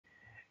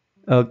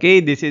Okay,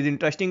 this is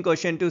interesting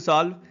question to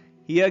solve.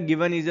 Here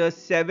given is a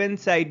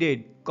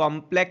seven-sided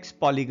complex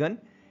polygon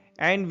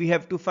and we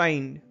have to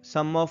find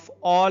sum of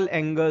all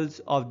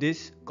angles of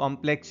this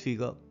complex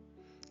figure.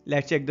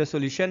 Let's check the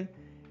solution.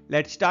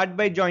 Let's start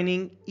by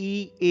joining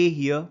EA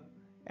here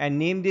and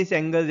name these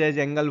angles as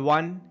angle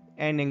 1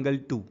 and angle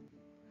 2.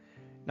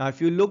 Now if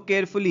you look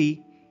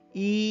carefully,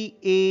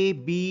 EABCD,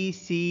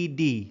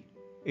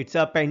 it's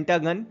a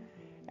pentagon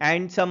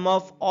and sum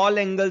of all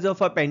angles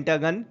of a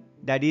pentagon,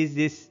 that is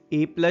this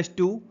A plus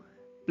 2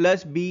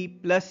 plus B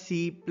plus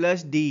C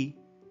plus D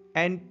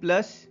and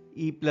plus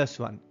E plus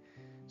 1.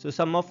 So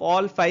sum of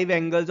all 5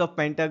 angles of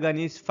pentagon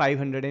is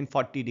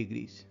 540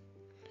 degrees.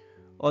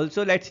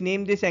 Also let's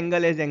name this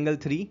angle as angle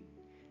 3.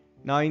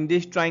 Now in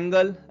this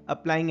triangle,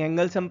 applying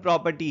angle sum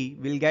property,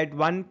 we'll get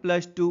 1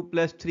 plus 2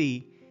 plus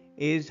 3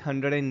 is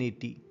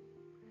 180.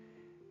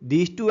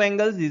 These two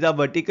angles, these are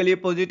vertically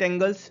opposite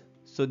angles.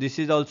 So this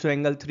is also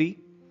angle 3.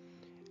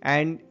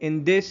 And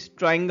in this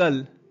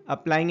triangle,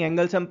 applying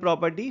angle sum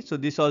property, so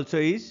this also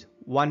is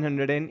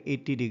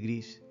 180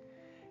 degrees.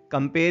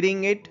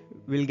 Comparing it,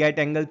 we'll get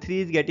angle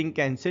 3 is getting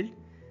cancelled,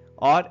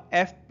 or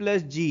F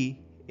plus G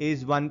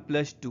is 1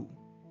 plus 2.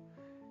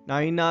 Now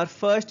in our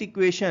first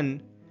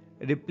equation,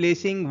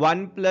 replacing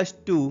 1 plus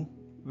 2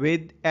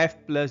 with F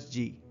plus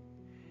G.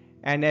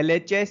 And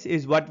LHS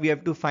is what we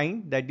have to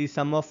find, that is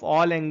sum of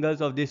all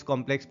angles of this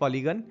complex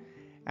polygon,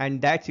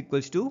 and that's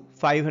equals to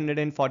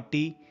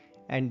 540,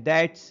 and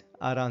that's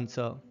our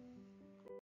answer.